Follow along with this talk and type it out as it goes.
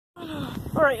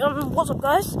Alright, what's up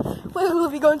guys? We'll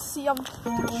be going to see,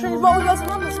 Strange Ball. You guys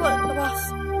are on this way, the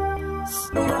bus.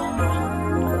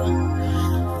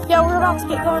 Yeah, we're about to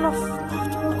get going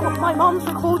off. My mom's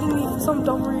recording me for some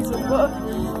dumb reason, but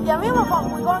yeah, me and my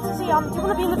mom, we're going to see, do you want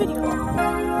to be in the video?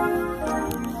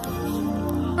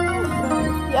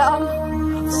 Yeah,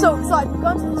 I'm so excited. We're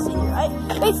going to see, right?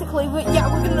 Basically,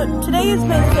 today is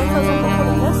May the 5th because I'm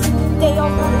recording this, day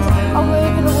of it, and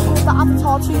we're going to record the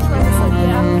Avatar 2 trailer, so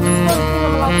yeah.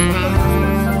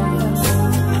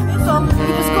 So, we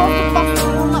just got off the bus,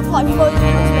 we're on that flight, we both went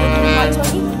to make it by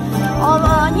Tony.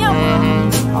 And yeah,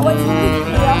 I'll wait for the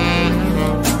movie, yeah.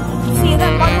 See you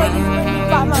then. By the way, this is going to be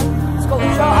Batman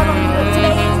Scotland show. I don't know,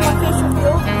 today is my first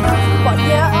reveal, but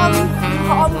yeah, I'm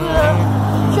gonna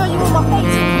show you all my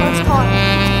face for the first time.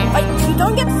 Like, you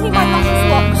don't get to see my luscious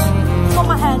locks, not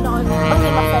my hair, no, only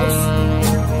my face.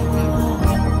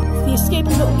 The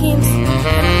escaping little games. I'm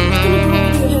gonna do a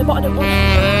video here, but I don't want to.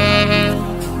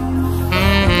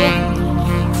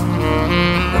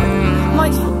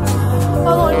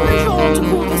 I'm pretty sure to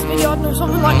call this video, I don't know,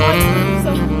 something like that.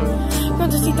 So, going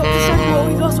to see Doctor Strange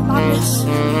Multiverse of Madness. I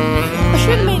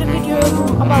should have made a video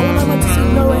about when I went to see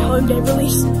No Way Home Day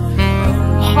release. I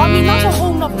mean, that's a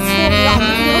whole nother story, that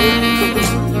video.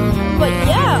 But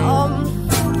yeah, oh,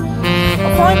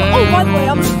 by the way,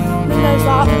 there's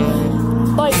that,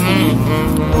 like,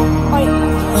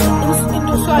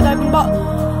 indoor skydiving, but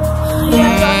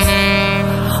yeah, guys.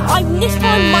 This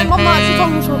time, my mum actually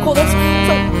told me to record this,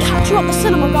 so catch you at the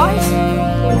cinema, guys.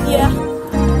 Yeah,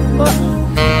 but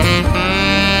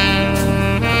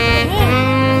yeah,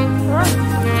 alright.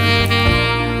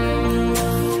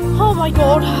 Oh my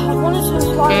god, I wanted to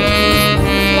like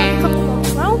a couple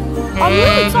months now. I'm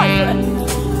really excited for it.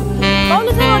 The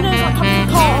only thing I know is like Captain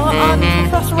Carter and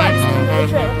Professor X in the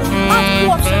trailer. I have to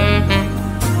watch it.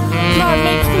 No,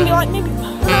 maybe it's gonna be like maybe an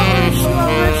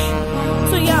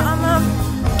So yeah,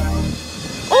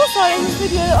 also in this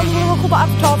video I'm going to record the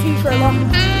Avatar 2 trailer,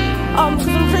 because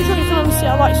I'm pretty sure you can only see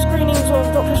like screenings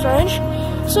of Doctor Strange.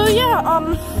 So yeah,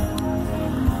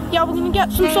 yeah, we're going to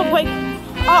get some Subway,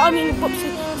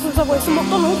 some Subway, some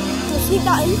McDonald's, we'll sneak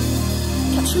that in,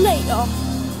 catch you later.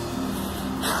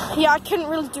 Yeah, I couldn't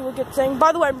really do a good thing.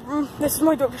 By the way, this is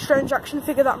my Doctor Strange action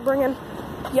figure that I'm bringing,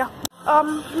 yeah.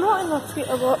 Not in the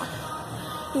theatre, but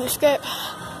in the escape.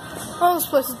 Oh, this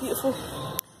place is beautiful.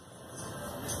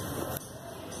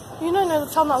 You don't know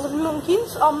the town that I live in Milton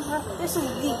Keynes? This is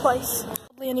the place.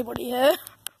 Hardly anybody here.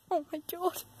 Oh my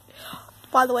god.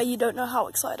 By the way, you don't know how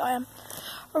excited I am.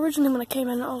 Originally when I came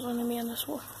in, it was only me and my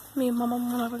mum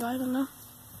and one other guy, I don't know.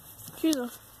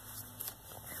 Jesus.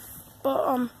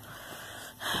 But,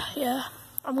 yeah.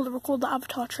 I'm going to record the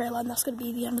Avatar trailer and that's going to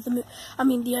be the end of the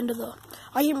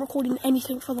I ain't recording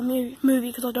anything for the movie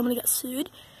because I don't want to get sued.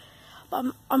 But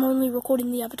I'm only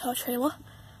recording the Avatar trailer.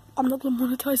 I'm not going to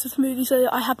monetize this movie, so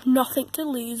I have nothing to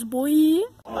lose, boy.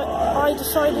 I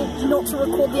decided not to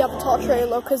record the Avatar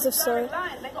trailer because if so,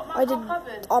 I don't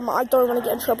want to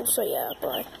get in trouble. So yeah,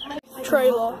 bye.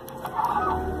 Trailer.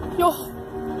 Yo.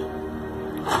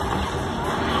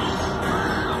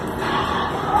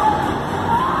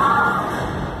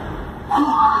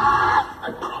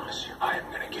 I promise you, I am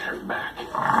going to get her back.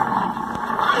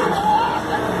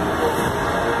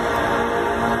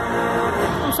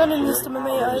 I'm sending this to my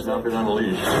mate. He's not been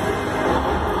unleashed.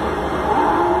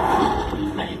 We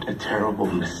made a terrible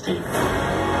mistake.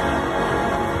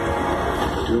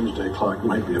 The doomsday clock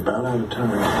might be about out of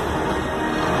time.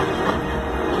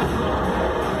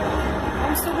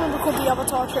 I'm still going to record the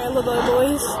Avatar trailer though,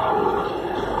 boys.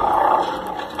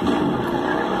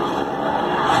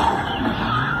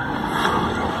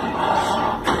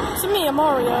 It's me, a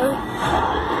Mario.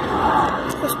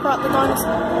 It's Chris Pratt, the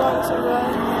dinosaur guy.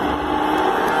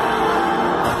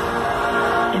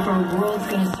 If our world's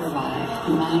gonna survive,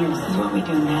 no matter what we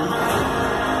do now.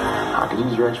 I could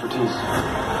use your expertise.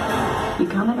 You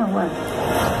coming or what?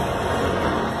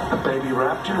 A baby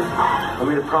raptor? I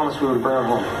made a promise we would bring her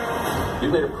home. You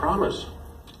made a promise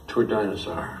to a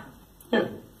dinosaur? Yeah.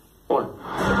 What?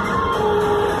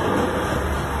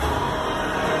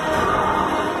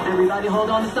 Everybody hold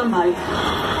on to somebody.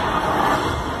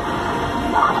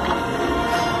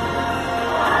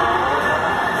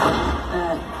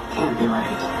 Can't be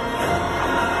right.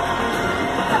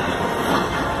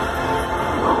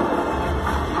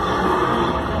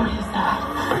 What is that?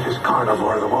 Biggest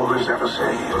carnivore the world has ever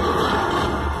seen.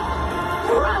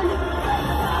 Run!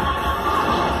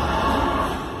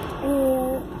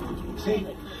 See?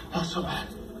 Not so bad.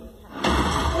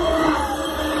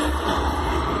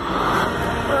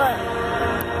 Right.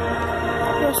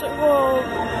 Yes, it will.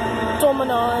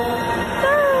 Domino.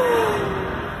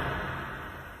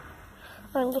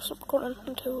 I'm gonna stop recording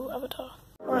until Avatar.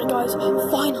 Alright guys,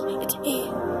 finally, it's here.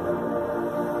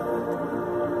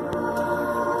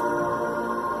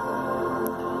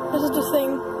 This is the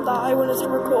thing that I wanted to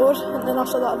record, and then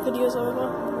after that, the video's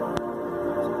over.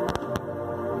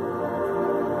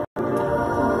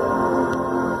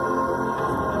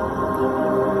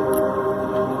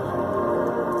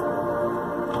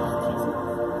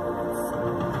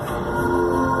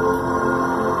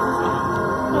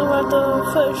 The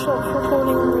Photoshop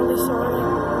recording, I'm really sorry.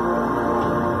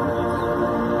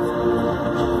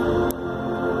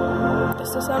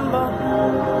 It's December.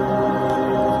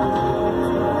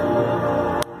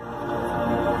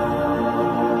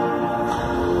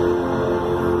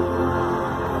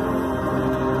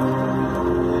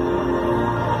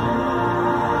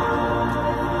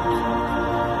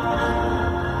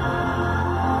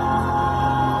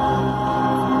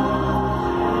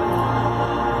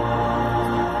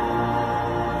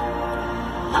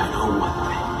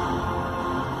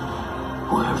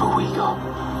 Wherever we go,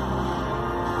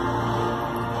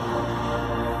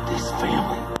 this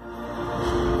family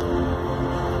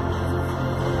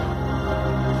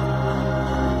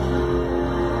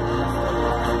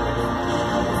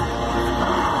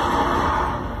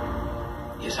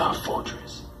is our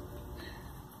fortress.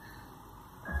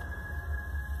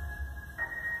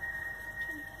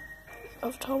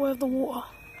 Avatar Way of the Water.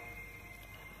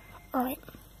 Alright.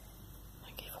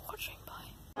 Thank you for watching.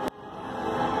 Bye.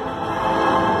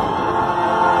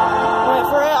 Wait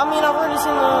for it. I mean, I've already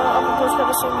seen the other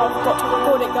post-credit scene, but I forgot to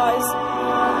record it, guys.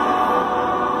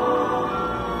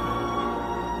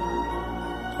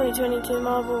 2022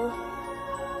 Marvel.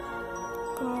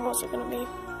 Come on, what's it gonna be?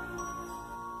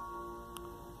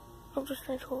 Doctor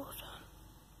Strange Hall.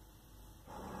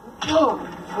 Oh.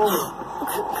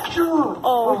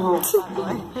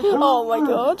 Oh my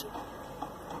god.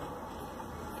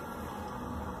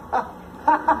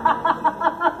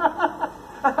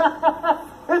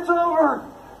 It's over!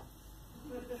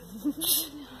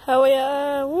 Hell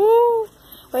yeah. Woo!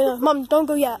 Wait, no, Mum, don't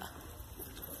go yet.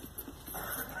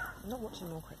 I'm not watching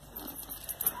more quick.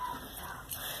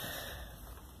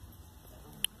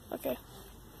 Okay.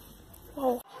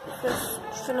 Well, just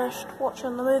finished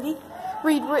watching the movie.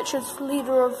 Reed Richards,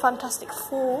 leader of Fantastic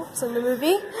Four, is in the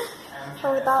movie.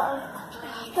 So with that,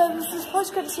 there was this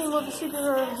post-credit scene with the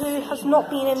superhero who has not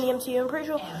been in the MCU. I'm pretty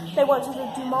sure they went to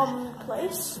the Dumont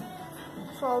place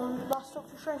from last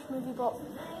Doctor Strange movie, but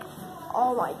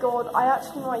oh my god, I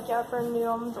actually might get a brand new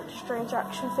Doctor Strange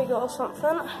action figure or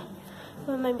something.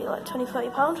 Maybe like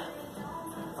 £20–30.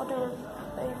 I'll do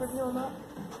a review on that.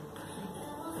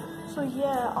 So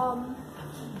yeah,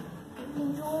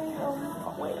 enjoy,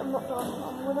 oh wait, I'm not done.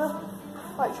 I'm gonna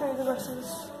like show you the rest of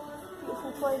this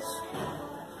beautiful place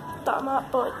that I'm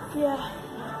at, but yeah.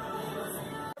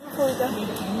 Before we go.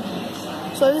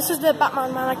 So this is the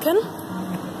Batman mannequin.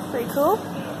 Pretty cool.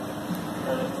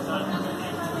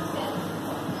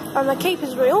 And the cape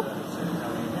is real.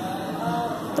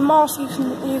 The mask you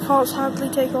can't sadly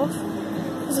take off.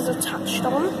 This is attached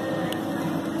on.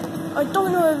 I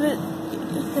don't know if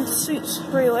it suits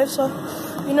real life, so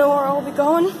you know where I'll be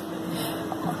going.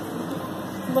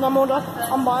 When I'm older,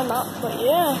 I'm buying that. But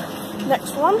yeah,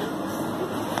 next one.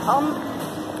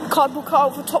 Cardboard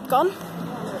cutout for Top Gun.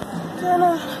 Then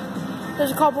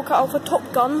there's a cardboard cutout for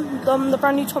Top Gun, the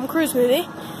brand new Tom Cruise movie.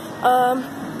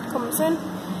 Coming soon.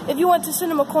 If you went to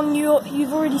CinemaCon,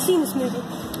 you've already seen this movie.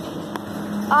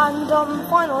 And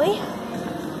finally,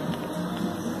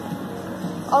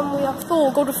 we have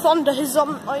Thor: God of Thunder.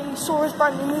 I saw his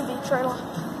brand new movie trailer.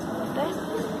 Okay.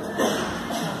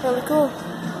 Really cool.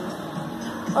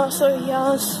 So he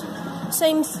has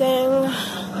same thing.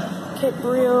 Cape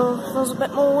real. Feels a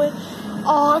bit more weird.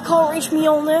 Oh, I can't reach me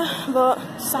on there, but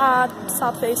sad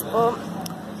face. But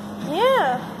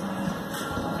yeah.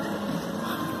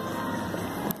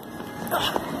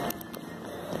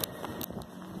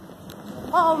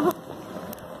 Oh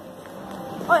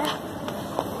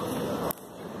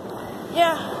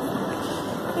yeah.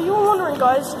 If you were wondering,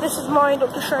 guys, this is my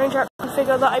Doctor Strange action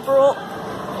figure that I brought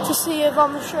to see if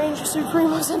the Strange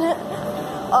Supreme was in it.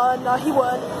 No, he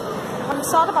weren't. I'm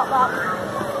sad about that.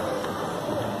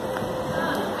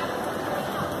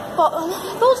 But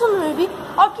those on the movie,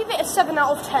 I'll give it a 7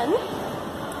 out of 10.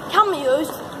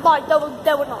 Cameos, like there were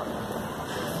none.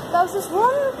 There was this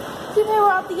one video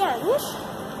at the end.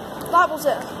 That was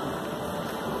it.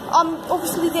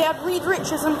 Obviously they had Reed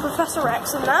Richards and Professor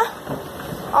X in there.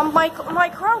 My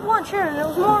crowd weren't cheering, it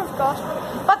was more of gosh,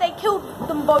 but they killed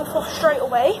them both off straight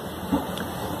away.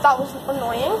 That was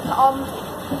annoying.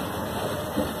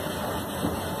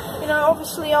 You know,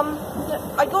 obviously,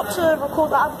 I got to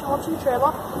record the Avatar 2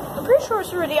 trailer. I'm pretty sure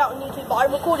it's already out on YouTube, but I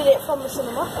recorded it from the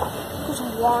cinema. Because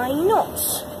why not?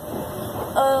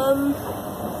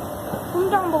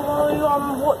 Comment down below,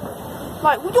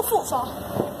 what your thoughts are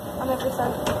and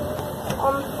everything.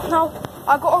 Now,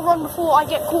 I gotta run before I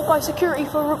get caught by security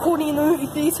for recording in the movie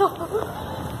theater.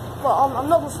 But I'm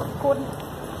not gonna stop recording.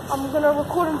 I'm gonna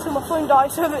record until my phone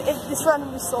dies, so if this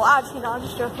randomly still adds, you know, I'm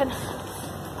just joking.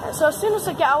 Right, so as soon as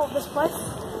I get out of this place,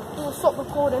 I'm gonna stop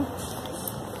recording.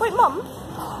 Wait, Mum?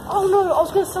 Oh no, I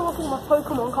was gonna sell off all my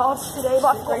Pokemon cards today,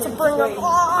 but I forgot to bring them.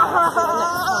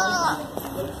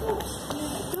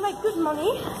 You make good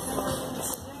money.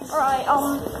 Alright,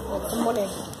 some money.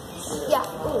 Yeah.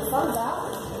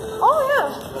 Oh yeah.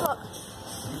 Look.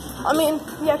 I mean,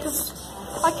 yeah, because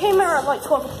I came here at like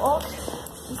 12 o'clock.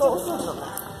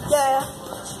 Yeah,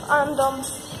 and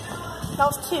that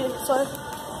was 2, so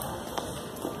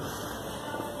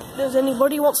does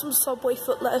anybody want some Subway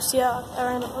foot lettuce? Yeah, there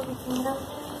ain't everything there.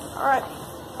 Alright.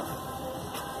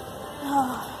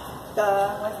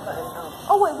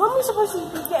 Oh wait, when are we supposed to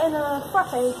be getting a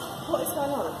frappe? What is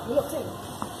going on? You looked in?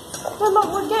 No,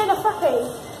 Mum, we're getting a frappe.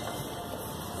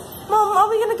 Mum, are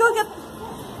we gonna go get...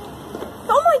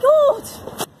 Oh my god!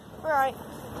 Alright.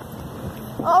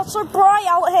 Oh, it's so bright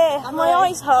out here. My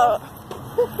eyes hurt.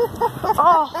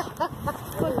 Oh.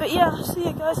 But yeah, see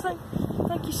you guys.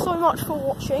 Thank you so much for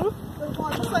watching.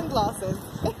 Sunglasses.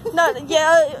 No,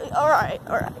 yeah, alright.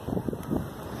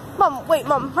 Mum, wait,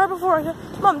 Mum, right before I go.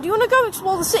 Mum, do you want to go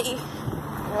explore the city?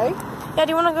 Okay. Yeah,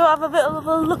 do you want to go have a bit of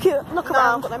a look around? No,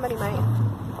 I've got no money, mate.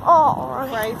 Oh,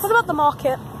 alright. Right. What about the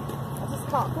market? I just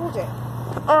can't afford it.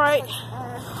 Alright.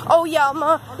 Oh yeah,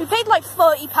 we paid like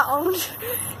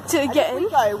 £30 to get in.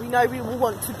 We know we will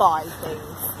want to buy things.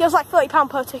 Yeah, it was like £30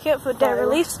 per ticket for day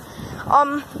release.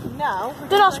 Now,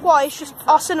 don't ask why, it's just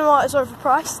our cinema is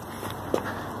overpriced.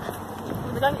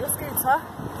 we're going to get a scooter.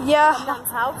 Yeah. From Mum's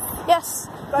house. Yes.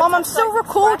 Mum, I'm still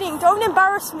recording. Don't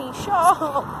embarrass me. Shut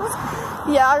up.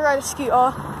 Yeah, I ride a scooter.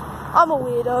 I'm a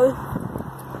weirdo.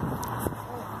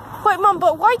 Wait, Mum,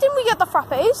 but why didn't we get the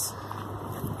frappes?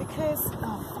 Because...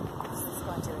 Oh, what's this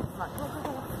guy doing? Right, go.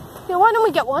 Yeah, why didn't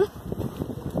we get one?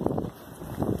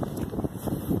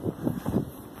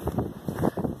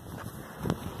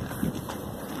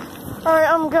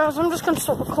 Alright, guys, I'm just going to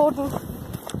stop recording.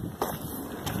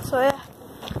 So, yeah.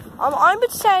 I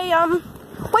would say,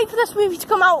 wait for this movie to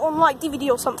come out on, like,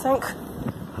 DVD or something.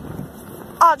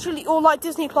 Actually, or, like,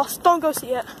 Disney Plus. Don't go see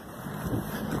it.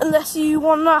 Unless you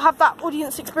want to have that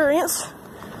audience experience.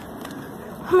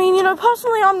 I mean, you know,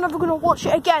 personally, I'm never going to watch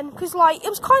it again. Because, like, it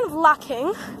was kind of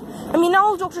lacking. I mean,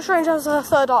 now Doctor Strange has a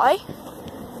third eye.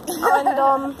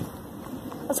 And,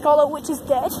 Scarlet Witch is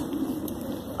dead.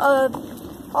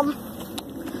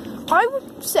 I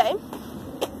would say,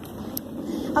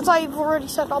 as I've already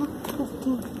said,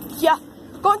 yeah,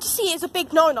 going to see it is a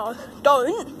big no-no.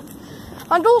 Don't.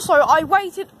 And also, I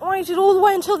waited all the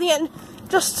way until the end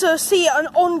just to see an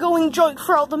ongoing joke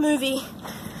throughout the movie,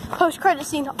 post-credit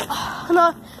scene. And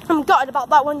I'm gutted about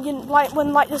that when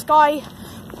this guy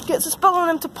gets a spell on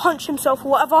him to punch himself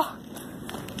or whatever.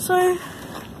 So,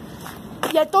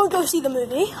 yeah, don't go see the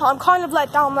movie. I'm kind of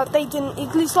let down that they didn't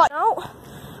at least like out.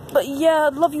 But yeah,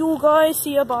 love you all guys.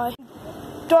 See ya, bye.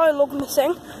 Dialogue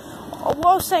missing. What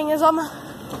I was saying is,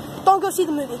 don't go see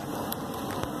the movie.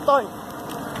 Don't.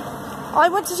 I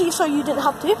went to see it so you didn't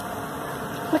have to.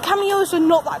 The cameos are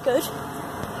not that good.